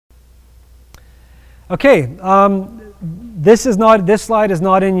Okay, this slide is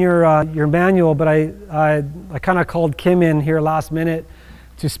not in your manual, but I kind of called Kim in here last minute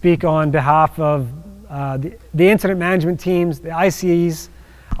to speak on behalf of the incident management teams, the ICs,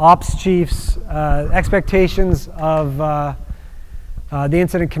 ops chiefs, expectations of the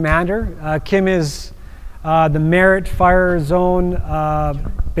incident commander. Kim is the Merit Fire Zone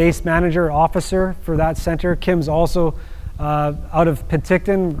base manager officer for that center. Kim's also out of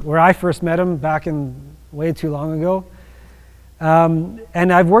Penticton, where I first met him back in way too long ago.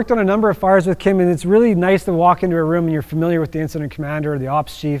 And I've worked on a number of fires with Kim, and it's really nice to walk into a room and you're familiar with the incident commander or the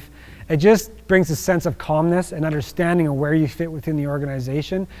ops chief. It just brings a sense of calmness and understanding of where you fit within the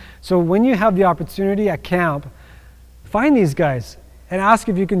organization. So when you have the opportunity at camp, find these guys and ask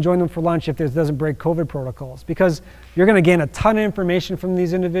if you can join them for lunch if this doesn't break COVID protocols, because you're going to gain a ton of information from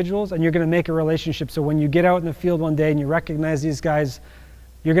these individuals and you're going to make a relationship. So when you get out in the field one day and you recognize these guys,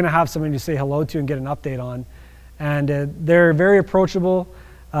 you're going to have somebody to say hello to and get an update on. And they're very approachable,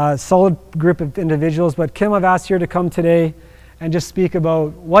 solid group of individuals. But Kim, I've asked you to come today and just speak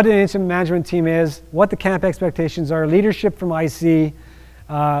about what an incident management team is, what the camp expectations are, leadership from IC,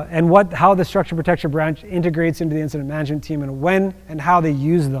 and how the structure protection branch integrates into the incident management team, and when and how they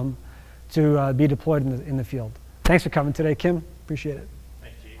use them to be deployed in the field. Thanks for coming today, Kim. Appreciate it.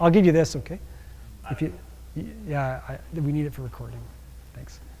 Thank you. I'll give you this, okay? We need it for recording.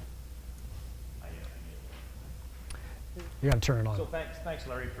 Thanks. You got to turn it on. So thanks,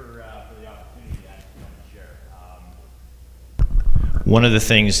 Larry, for the opportunity to share. One of the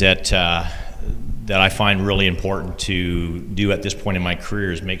things that I find really important to do at this point in my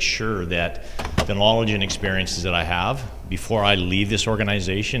career is make sure that the knowledge and experiences that I have before I leave this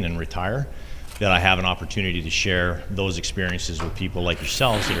organization and retire, that I have an opportunity to share those experiences with people like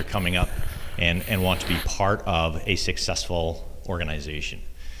yourselves that are coming up and want to be part of a successful organization.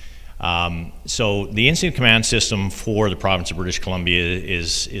 So the incident command system for the province of British Columbia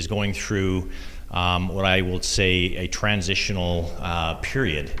is going through what I will say a transitional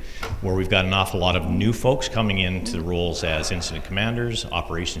period where we've got an awful lot of new folks coming into the roles as incident commanders,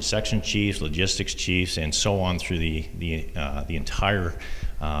 operations section chiefs, logistics chiefs, and so on through the entire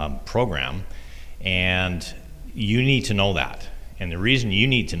program. And you need to know that. And the reason you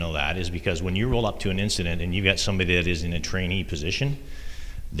need to know that is because when you roll up to an incident and you've got somebody that is in a trainee position,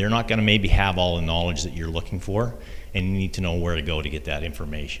 they're not going to maybe have all the knowledge that you're looking for, and you need to know where to go to get that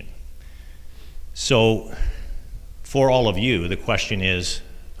information. So for all of you, the question is,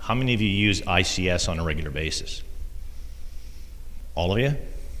 how many of you use ICS on a regular basis? All of you?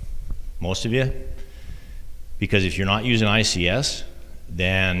 Most of you? Because if you're not using ICS,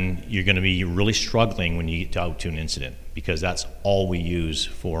 then you're going to be really struggling when you get out to an incident, because that's all we use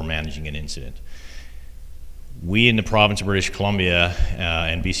for managing an incident. We in the province of British Columbia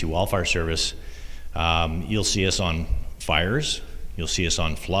and BC Wildfire Service, you'll see us on fires, you'll see us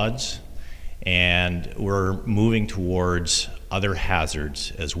on floods, and we're moving towards other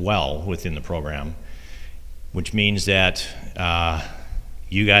hazards as well within the program, which means that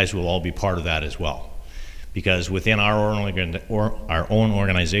you guys will all be part of that as well. Because within our own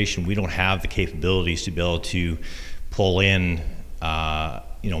organization, we don't have the capabilities to be able to pull in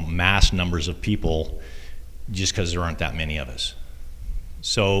mass numbers of people just because there aren't that many of us.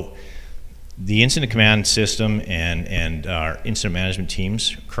 So the incident command system and our incident management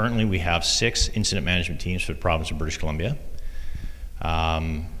teams, currently we have 6 incident management teams for the province of British Columbia.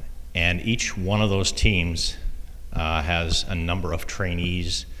 And each one of those teams has a number of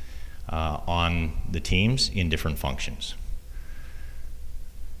trainees on the teams in different functions.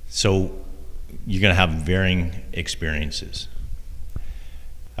 So you're going to have varying experiences.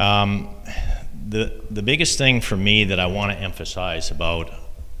 The biggest thing for me that I want to emphasize about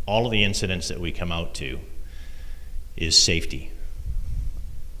all of the incidents that we come out to is safety.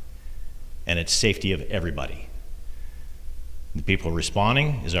 And it's safety of everybody. The people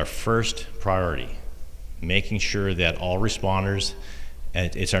responding is our first priority. Making sure that all responders,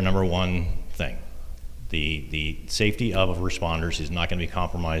 it's our number one thing. The safety of responders is not going to be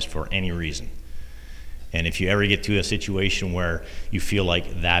compromised for any reason. And if you ever get to a situation where you feel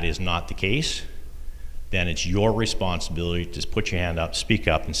like that is not the case, then it's your responsibility to just put your hand up, speak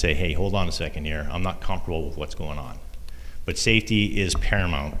up, and say, hey, hold on a second here, I'm not comfortable with what's going on. But safety is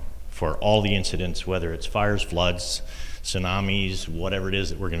paramount for all the incidents, whether it's fires, floods, tsunamis, whatever it is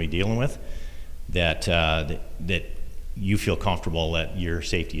that we're going to be dealing with, that you feel comfortable that your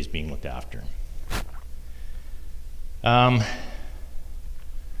safety is being looked after. The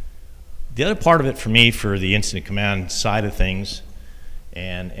other part of it for me, for the incident command side of things,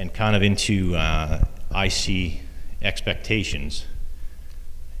 and kind of into IC expectations,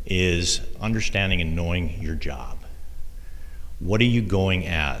 is understanding and knowing your job. What are you going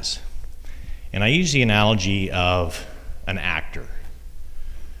as? And I use the analogy of an actor.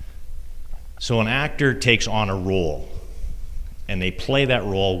 So an actor takes on a role, and they play that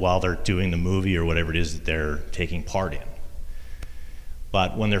role while they're doing the movie or whatever it is that they're taking part in.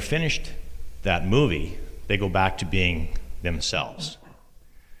 But when they're finished that movie, they go back to being themselves.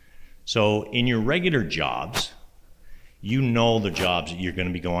 So in your regular jobs, you know the jobs that you're going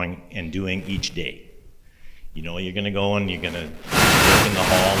to be going and doing each day. You know, you're going to go and you're going to work in the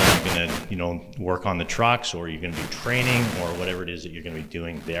hall, and you're going to, you know, work on the trucks, or you're going to do training, or whatever it is that you're going to be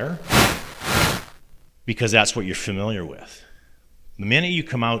doing there, because that's what you're familiar with. The minute you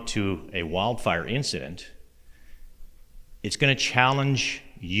come out to a wildfire incident, it's going to challenge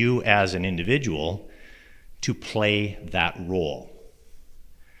you as an individual to play that role.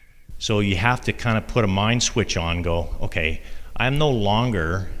 So you have to kind of put a mind switch on and go, okay, I'm no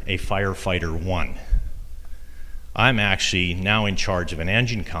longer a firefighter one. I'm actually now in charge of an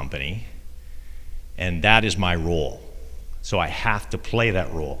engine company, and that is my role. So I have to play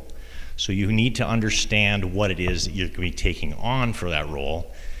that role. So you need to understand what it is that you're going to be taking on for that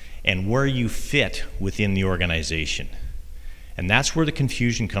role and where you fit within the organization. And that's where the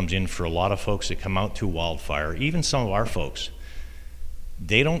confusion comes in for a lot of folks that come out to wildfire, even some of our folks.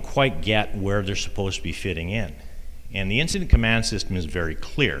 They don't quite get where they're supposed to be fitting in. And the incident command system is very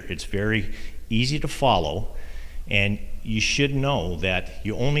clear. It's very easy to follow, and you should know that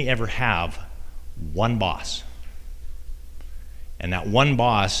you only ever have one boss. And that one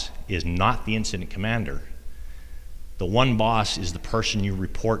boss is not the incident commander. The one boss is the person you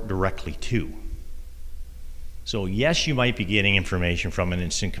report directly to. So yes, you might be getting information from an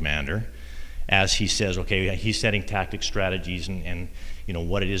incident commander as he says, okay, he's setting tactic strategies and you know,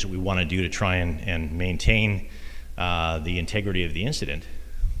 what it is that we want to do to try and maintain the integrity of the incident.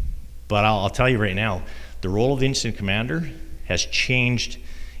 But I'll tell you right now, the role of the incident commander has changed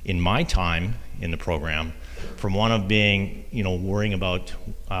in my time in the program from one of being, you know, worrying about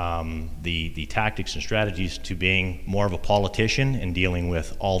the tactics and strategies to being more of a politician and dealing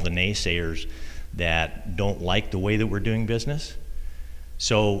with all the naysayers that don't like the way that we're doing business.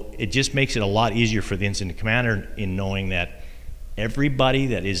 So it just makes it a lot easier for the incident commander in knowing that everybody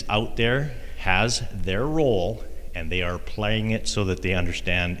that is out there has their role, and they are playing it so that they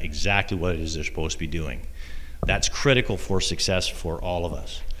understand exactly what it is they're supposed to be doing. That's critical for success for all of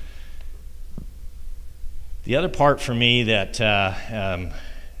us. The other part for me that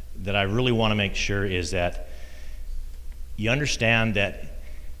that I really want to make sure is that you understand that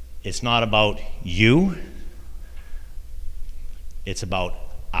it's not about you, it's about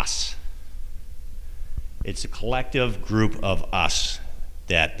us. It's a collective group of us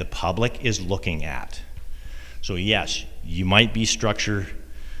that the public is looking at. So yes, you might be structure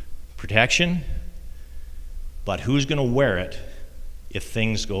protection, but who's going to wear it if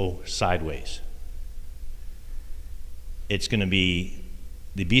things go sideways? It's going to be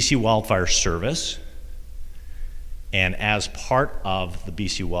the BC Wildfire Service, and as part of the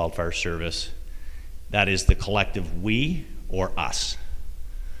BC Wildfire Service, that is the collective we or us.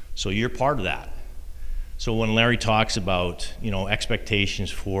 So you're part of that. So when Larry talks about, you know,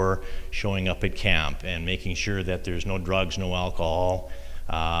 expectations for showing up at camp and making sure that there's no drugs, no alcohol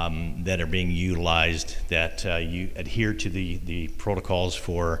that are being utilized, that you adhere to the protocols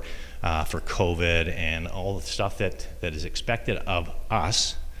for COVID and all the stuff that is expected of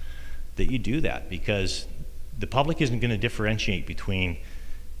us, that you do that, because the public isn't going to differentiate between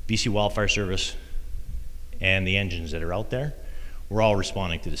BC Wildfire Service and the engines that are out there. We're all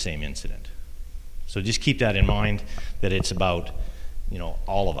responding to the same incident. So just keep that in mind, that it's about, you know,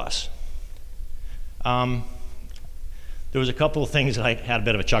 all of us. There was a couple of things that I had a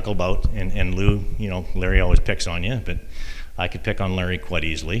bit of a chuckle about, and Lou, you know, Larry always picks on you, but I could pick on Larry quite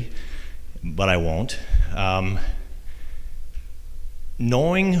easily, but I won't.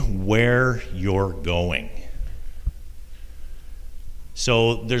 Knowing where you're going.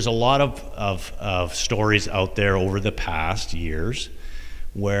 So there's a lot of stories out there over the past years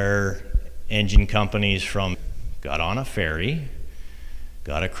where engine companies got on a ferry,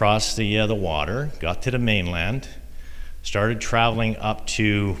 got across the water, got to the mainland, started traveling up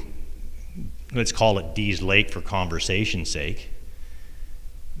to, let's call it Dease Lake for conversation's sake,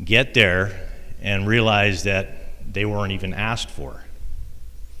 get there and realize that they weren't even asked for,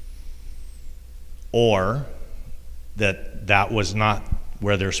 or that was not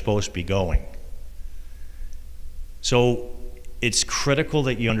where they're supposed to be going. So it's critical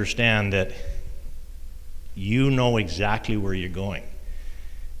that you understand that you know exactly where you're going.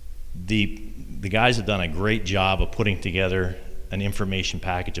 The guys have done a great job of putting together an information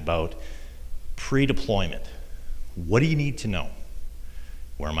package about pre-deployment. What do you need to know?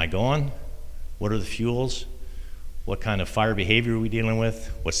 Where am I going? What are the fuels? What kind of fire behavior are we dealing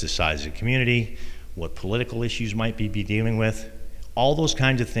with? What's the size of the community? What political issues might be dealing with? All those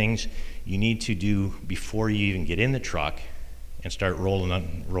kinds of things you need to do before you even get in the truck and start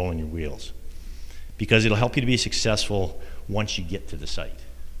rolling your wheels, because it'll help you to be successful once you get to the site.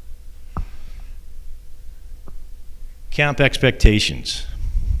 Camp expectations.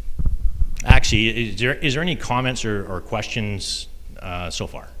 Actually, is there any comments or questions so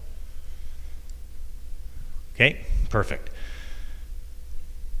far? Okay, perfect.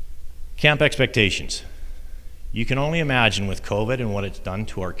 Camp expectations. You can only imagine with COVID and what it's done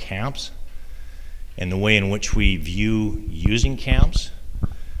to our camps and the way in which we view using camps,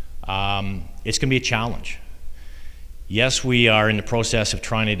 it's going to be a challenge. Yes, we are in the process of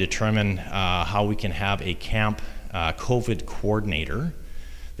trying to determine how we can have a camp COVID coordinator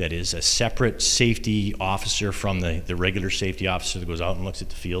that is a separate safety officer from the regular safety officer that goes out and looks at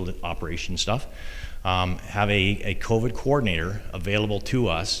the field operation stuff. Have a COVID coordinator available to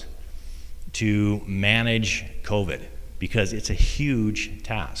us to manage COVID, because it's a huge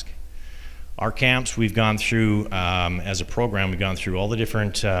task. Our camps, we've gone through, as a program, we've gone through all the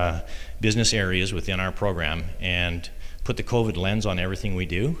different business areas within our program and put the COVID lens on everything we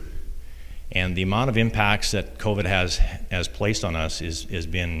do. And the amount of impacts that COVID has placed on us has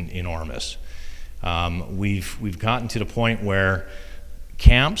been enormous. We've gotten to the point where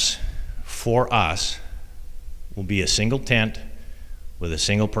camps for us will be a single tent with a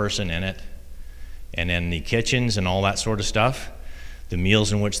single person in it, and then the kitchens and all that sort of stuff, the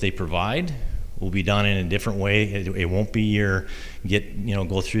meals in which they provide will be done in a different way. It won't be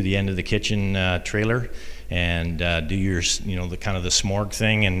go through the end of the kitchen trailer and do your, the kind of the smorg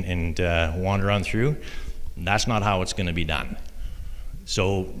thing and wander on through. That's not how it's going to be done.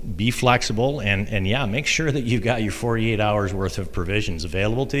 So be flexible and yeah, make sure that you've got your 48 hours worth of provisions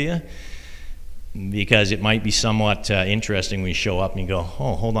available to you, because it might be somewhat interesting when you show up and you go,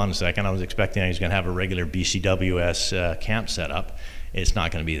 oh, hold on a second, I was expecting I was going to have a regular BCWS camp set up. It's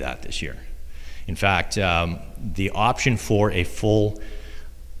not going to be that this year. In fact, the option for a full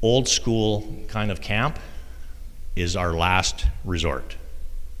old school kind of camp is our last resort.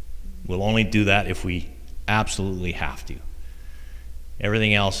 We'll only do that if we absolutely have to.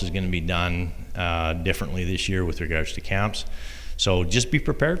 Everything else is going to be done differently this year with regards to camps. So just be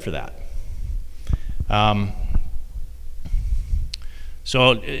prepared for that. I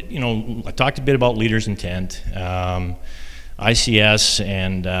talked a bit about leaders' intent, ICS,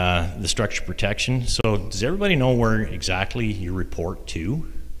 and the structure protection. So does everybody know where exactly you report to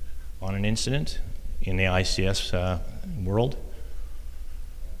on an incident in the ICS world?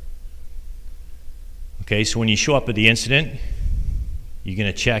 Okay, so when you show up at the incident, you're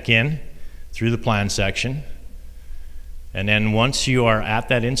going to check in through the plan section. And then once you are at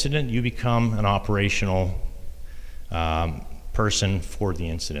that incident, you become an operational person for the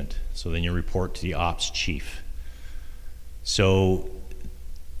incident. So then you report to the ops chief. So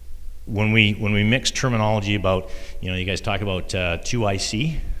when we mix terminology about, you guys talk about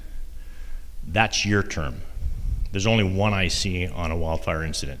 2IC, that's your term. There's only one IC on a wildfire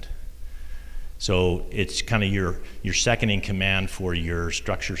incident. So it's kind of your second in command for your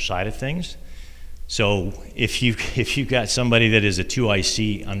structure side of things. So if you've got somebody that is a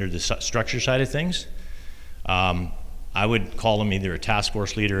 2IC under the structure side of things, I would call them either a task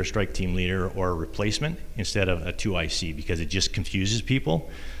force leader, a strike team leader, or a replacement instead of a 2IC, because it just confuses people.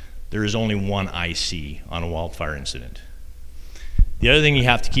 There is only one IC on a wildfire incident. The other thing you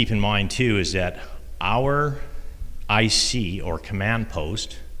have to keep in mind too is that our IC or command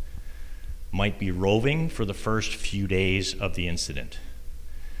post might be roving for the first few days of the incident.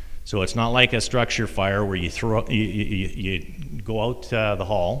 So it's not like a structure fire where you go out the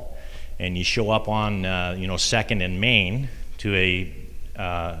hall and you show up on 2nd and Main to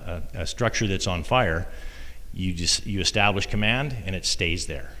a structure that's on fire. You establish command and it stays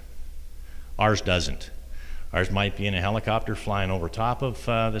there. Ours doesn't. Ours might be in a helicopter flying over top of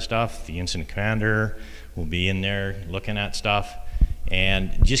the stuff. The incident commander will be in there looking at stuff.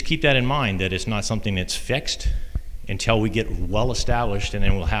 And just keep that in mind, that it's not something that's fixed until we get well established, and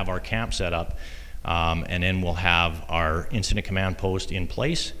then we'll have our camp set up, and then we'll have our incident command post in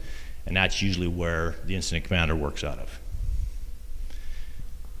place, and that's usually where the incident commander works out of.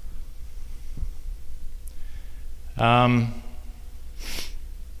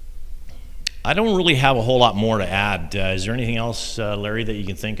 I don't really have a whole lot more to add. Is there anything else, Larry, that you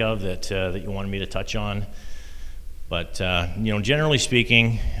can think of that you wanted me to touch on? But generally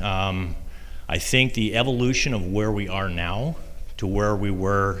speaking, I think the evolution of where we are now to where we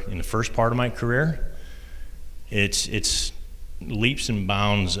were in the first part of my career, it's leaps and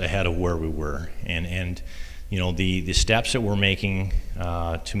bounds ahead of where we were. And you know, the steps that we're making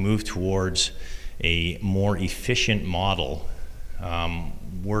to move towards a more efficient model,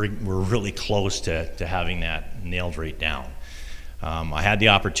 we're really close to having that nailed right down. I had the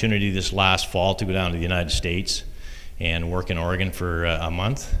opportunity this last fall to go down to the United States and work in Oregon for a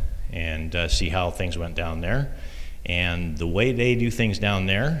month and see how things went down there. And the way they do things down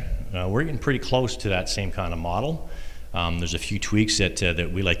there, we're getting pretty close to that same kind of model. There's a few tweaks that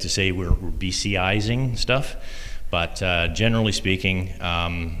we like to say we're BCizing stuff, but generally speaking,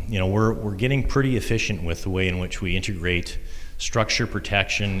 you know, we're getting pretty efficient with the way in which we integrate structure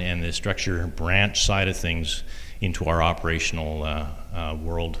protection and the structure branch side of things into our operational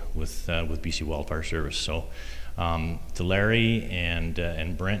world with BC Wildfire Service. So to Larry and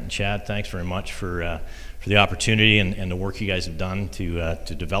Brent and Chad, thanks very much for the opportunity and the work you guys have done to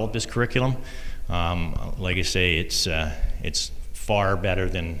develop this curriculum. Like I say, it's far better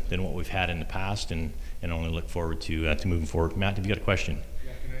than what we've had in the past, and only look forward to moving forward. Matt, have you got a question?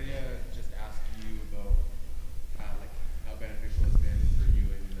 Yeah, can I just ask you about how beneficial it's been for you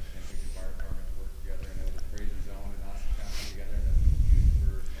and the Penticton Fire Department to work together? I know the Fraser Zone and us come together, and that's huge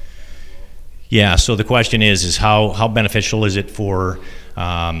for North Canada as well. Yeah, so the question is how beneficial is it for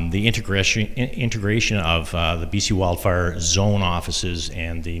the integration of the BC Wildfire Zone offices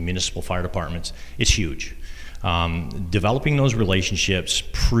and the municipal fire departments? It's huge. Developing those relationships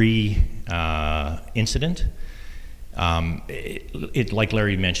pre-incident, like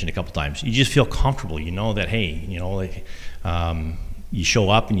Larry mentioned a couple times, you just feel comfortable. You know that, hey, you know, like, you show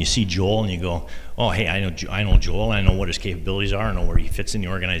up and you see Joel and you go, oh, hey, I know Joel, I know what his capabilities are, I know where he fits in the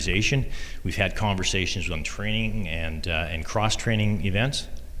organization. We've had conversations on training and cross-training events.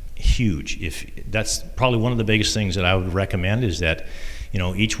 Huge. That's probably one of the biggest things that I would recommend is that, you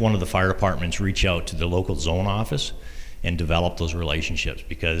know, each one of the fire departments reach out to the local zone office and develop those relationships,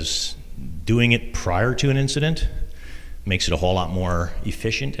 because doing it prior to an incident makes it a whole lot more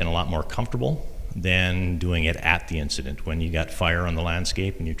efficient and a lot more comfortable than doing it at the incident when you got fire on the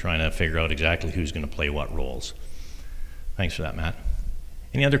landscape and you're trying to figure out exactly who's going to play what roles. Thanks for that, Matt.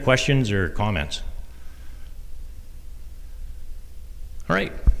 Any other questions or comments? All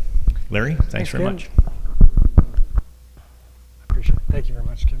right. Larry, thanks very much. I appreciate it. Thank you very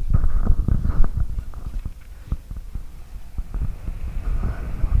much, Kim.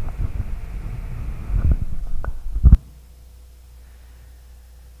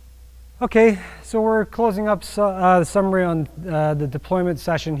 Okay, so we're closing up the summary on the deployment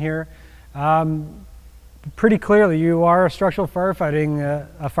session here. Pretty clearly, you are structural firefighting,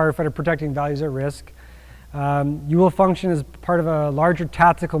 a firefighter protecting values at risk. You will function as part of a larger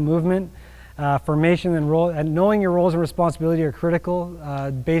tactical movement. Formation and role, and knowing your roles and responsibility are critical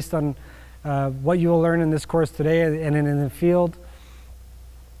based on what you will learn in this course today and in the field.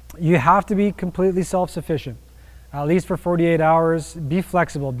 You have to be completely self-sufficient, at least for 48 hours. Be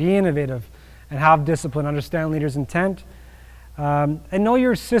flexible, be innovative, and have discipline. Understand leaders' intent. And know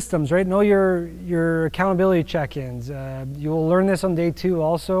your systems, right? Know your accountability check-ins. You will learn this on day 2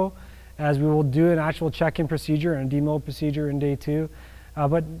 also, as we will do an actual check-in procedure and a demo procedure in day 2.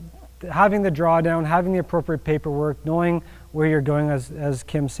 But having the drawdown, having the appropriate paperwork, knowing where you're going, as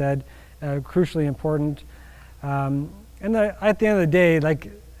Kim said, crucially important. And at the end of the day,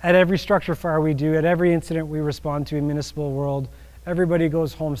 like at every structure fire we do, at every incident we respond to in municipal world, everybody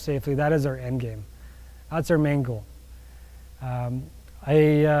goes home safely. That is our end game. That's our main goal.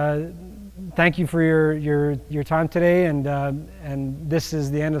 I thank you for your time today, and this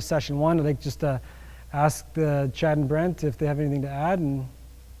is the end of session 1. I'd like just to ask Chad and Brent if they have anything to add. And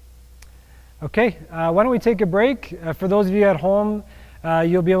okay, why don't we take a break? For those of you at home,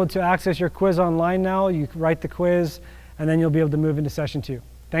 you'll be able to access your quiz online now. You can write the quiz, and then you'll be able to move into session 2.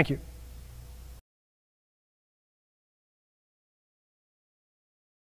 Thank you.